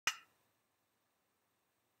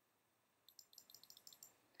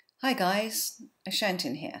Hi guys,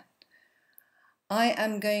 Ashantin here. I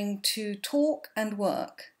am going to talk and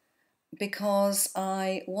work because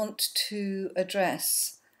I want to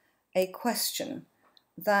address a question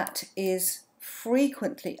that is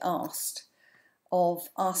frequently asked of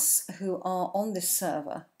us who are on this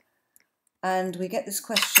server, and we get this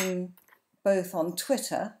question both on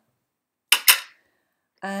Twitter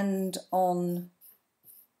and on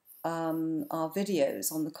our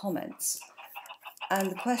videos, on the comments. And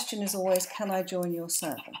the question is always, can I join your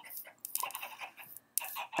server?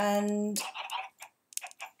 And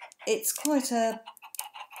it's quite an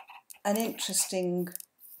interesting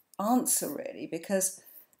answer, really, because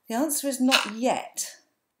the answer is not yet.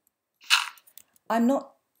 I'm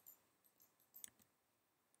not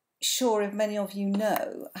sure if many of you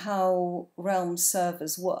know how Realm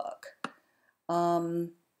servers work.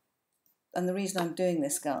 And the reason I'm doing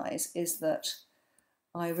this, guys, is that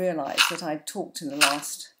I realised that I'd talked in the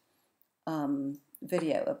last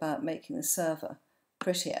video about making the server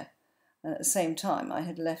prettier, and at the same time I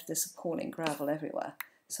had left this appalling gravel everywhere.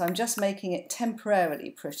 So I'm just making it temporarily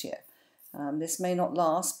prettier. This may not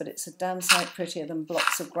last, but it's a damn sight prettier than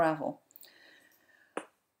blocks of gravel.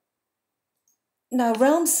 Now,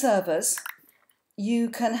 Realm servers, you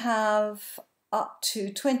can have up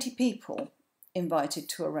to 20 people invited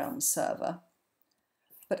to a Realm server,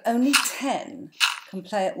 but only 10 can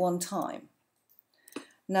play at one time.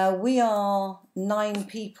 Now, we are 9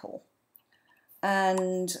 people,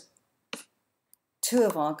 and 2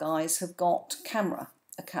 of our guys have got camera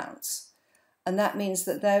accounts, and that means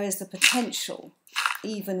that there is the potential,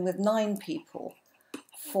 even with 9 people,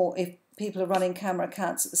 for if people are running camera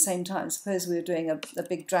accounts at the same time, suppose we were doing a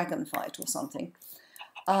big dragon fight or something,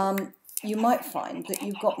 you might find that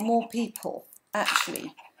you've got more people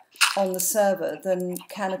actually on the server than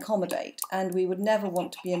can accommodate, and we would never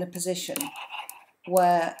want to be in a position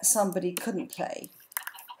where somebody couldn't play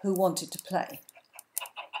who wanted to play.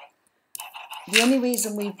 The only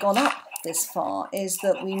reason we've gone up this far is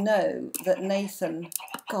that we know that Nathan,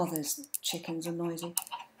 God, those chickens are noisy,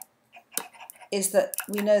 is that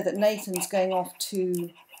we know that Nathan's going off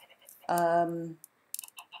to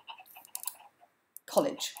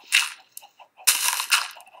college.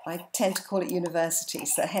 I tend to call it university,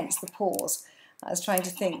 so hence the pause. I was trying to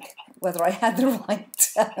think whether I had the right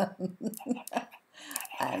term,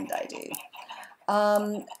 and I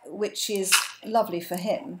do, which is lovely for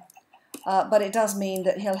him, but it does mean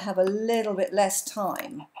that he'll have a little bit less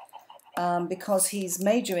time because he's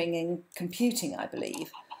majoring in computing, I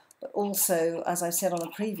believe, but also, as I said on a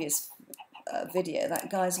previous video, that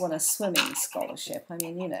guy's won a swimming scholarship. I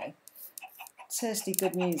mean, you know, seriously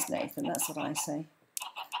good news, Nathan, that's what I say.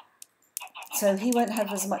 So he won't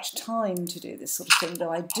have as much time to do this sort of thing,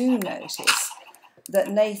 though I do notice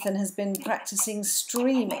that Nathan has been practicing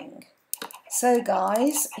streaming. So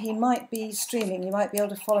guys, he might be streaming. You might be able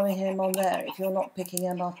to follow him on there if you're not picking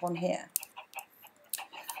him up on here.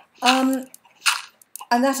 And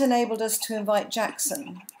that enabled us to invite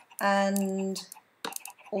Jackson and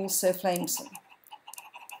also Flameson.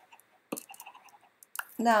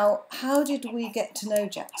 Now, how did we get to know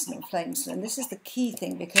Jackson and Flameson? And this is the key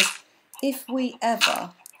thing, because if we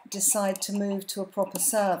ever decide to move to a proper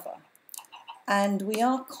server, and we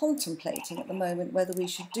are contemplating at the moment whether we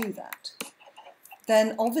should do that,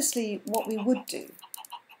 then obviously what we would do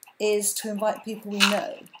is to invite people we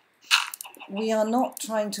know. We are not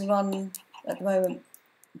trying to run, at the moment,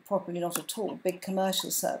 probably not at all, big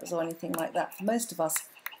commercial servers or anything like that. For most of us,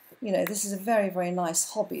 you know, this is a very, very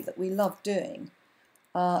nice hobby that we love doing,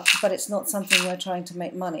 but it's not something we're trying to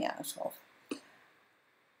make money out of.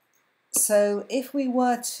 So if we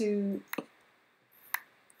were to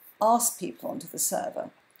ask people onto the server,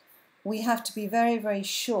 we have to be very, very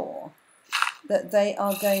sure that they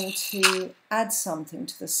are going to add something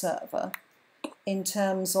to the server in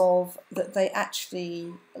terms of that they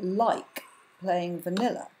actually like playing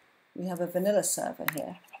vanilla. We have a vanilla server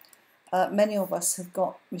here. Many of us have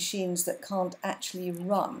got machines that can't actually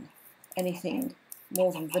run anything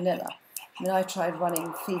more than vanilla. I mean, I tried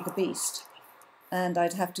running Feed the Beast, and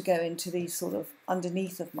I'd have to go into the sort of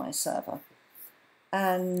underneath of my server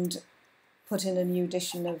and put in a new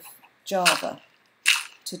edition of Java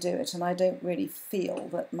to do it, and I don't really feel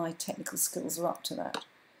that my technical skills are up to that.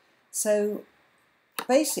 So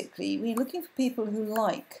basically, we're looking for people who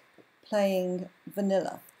like playing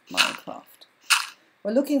vanilla Minecraft.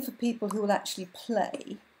 We're looking for people who will actually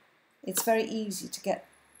play. It's very easy to get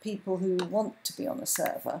people who want to be on the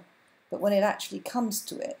server, but when it actually comes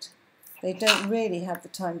to it, they don't really have the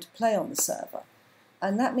time to play on the server.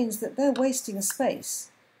 And that means that they're wasting a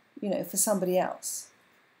space, you know, for somebody else,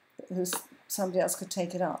 somebody else could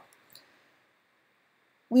take it up.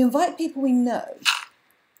 We invite people we know.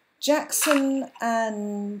 Jackson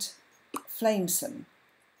and Flameson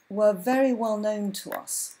were very well known to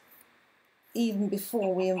us even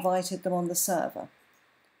before we invited them on the server.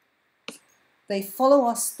 They followed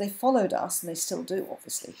us, and they still do,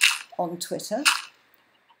 obviously, on Twitter.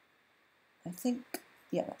 I think,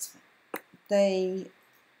 yeah, that's fine. They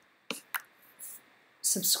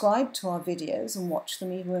subscribed to our videos and watched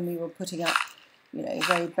them even when we were putting up, you know,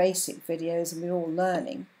 very basic videos and we were all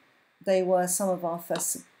learning. They were some of our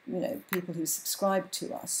first, you know, people who subscribed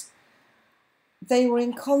to us. They were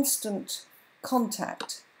in constant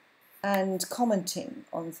contact and commenting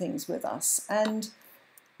on things with us, and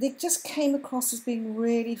they just came across as being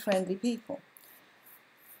really friendly people.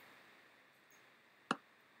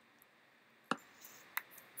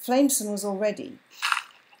 Flameson was already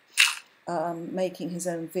making his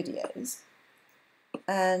own videos,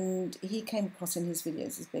 and he came across in his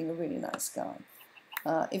videos as being a really nice guy.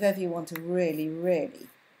 If ever you want to really...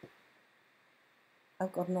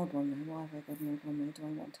 I've got an odd one there. Why have I got an odd one there? Do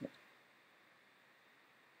I want it?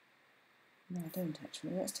 No, I don't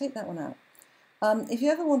actually. Let's take that one out. If you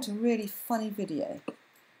ever want a really funny video,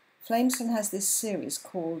 Flameson has this series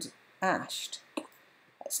called Ashed.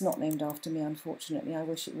 It's not named after me, unfortunately. I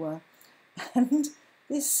wish it were. And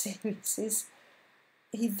this series is,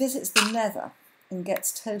 he visits the Nether and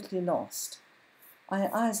gets totally lost. I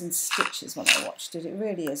was in stitches when I watched it. It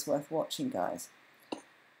really is worth watching, guys.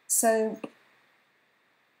 So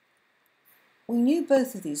we knew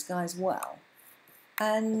both of these guys well,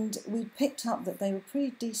 and we picked up that they were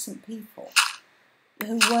pretty decent people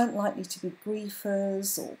who weren't likely to be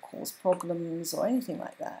griefers or cause problems or anything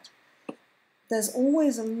like that. There's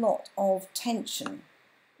always a lot of tension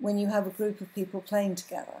when you have a group of people playing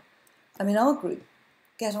together. I mean, our group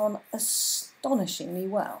get on astonishingly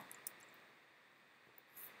well.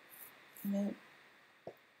 You know,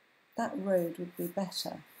 that road would be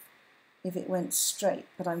better if it went straight,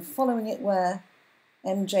 but I'm following it where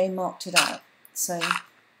MJ marked it out. So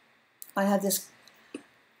I have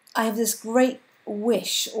this great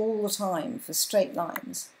wish all the time for straight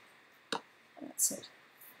lines. That's it.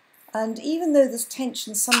 And even though there's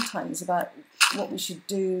tension sometimes about what we should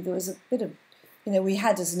do, there was a bit of, you know, we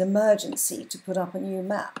had as an emergency to put up a new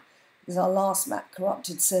map because our last map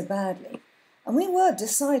corrupted so badly. And we were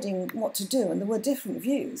deciding what to do, and there were different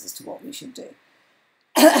views as to what we should do.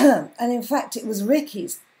 And in fact, it was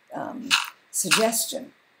Ricky's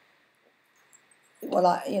suggestion,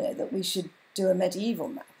 well, you know, that we should do a medieval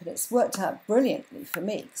map, and it's worked out brilliantly for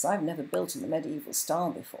me because I've never built in the medieval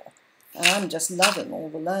style before, and I'm just loving all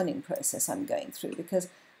the learning process I'm going through because,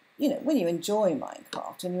 you know, when you enjoy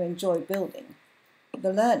Minecraft and you enjoy building,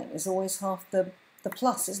 the learning is always half the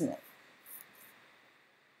plus, isn't it?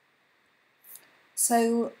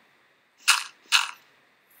 So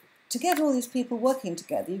to get all these people working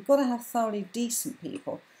together, you've got to have thoroughly decent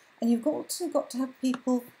people, and you've also got to have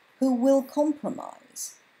people who will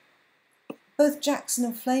compromise. Both Jackson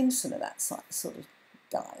and Flameson are that sort of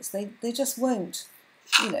guys. They just won't,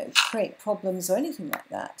 you know, create problems or anything like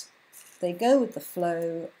that. They go with the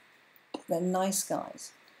flow. They're nice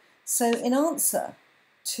guys. So in answer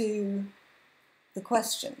to the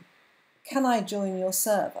question, can I join your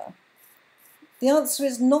server? The answer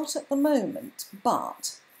is not at the moment,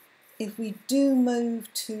 but if we do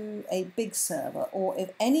move to a big server, or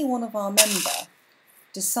if any one of our members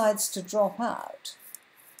decides to drop out,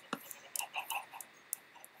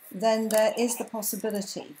 then there is the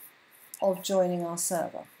possibility of joining our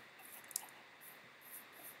server.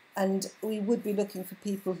 And we would be looking for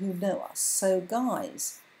people who know us. So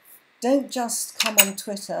guys, don't just come on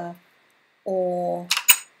Twitter or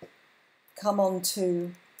come on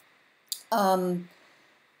to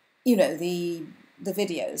you know, the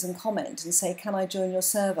videos and comment and say, can I join your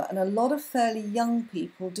server? And a lot of fairly young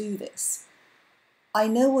people do this. I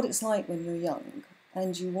know what it's like when you're young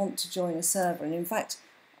and you want to join a server. And in fact,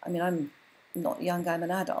 I mean, I'm not young, I'm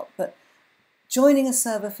an adult, but joining a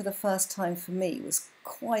server for the first time for me was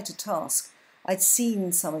quite a task. I'd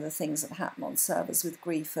seen some of the things that happen on servers with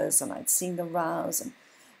griefers, and I'd seen the rows, and,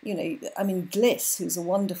 you know, I mean, Gliss, who's a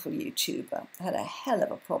wonderful YouTuber, had a hell of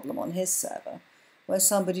a problem on his server where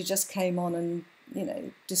somebody just came on and, you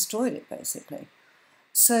know, destroyed it, basically.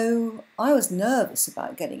 So I was nervous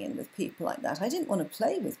about getting in with people like that. I didn't want to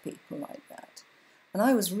play with people like that. And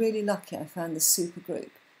I was really lucky I found this super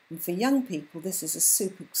group. And for young people, this is a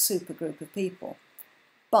super group of people.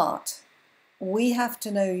 But we have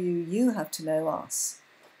to know you, you have to know us.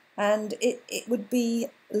 And it would be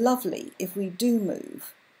lovely if we do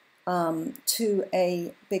move to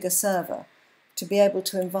a bigger server to be able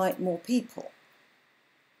to invite more people.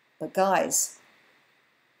 But guys,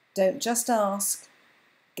 Don't just ask,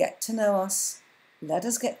 get to know us, let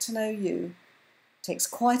us get to know you. It takes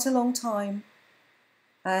quite a long time,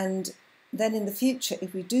 and then in the future,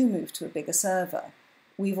 if we do move to a bigger server,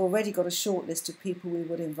 we've already got a short list of people we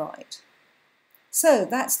would invite. So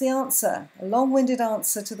that's the answer, a long-winded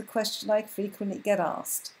answer to the question I frequently get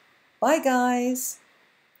asked. Bye guys!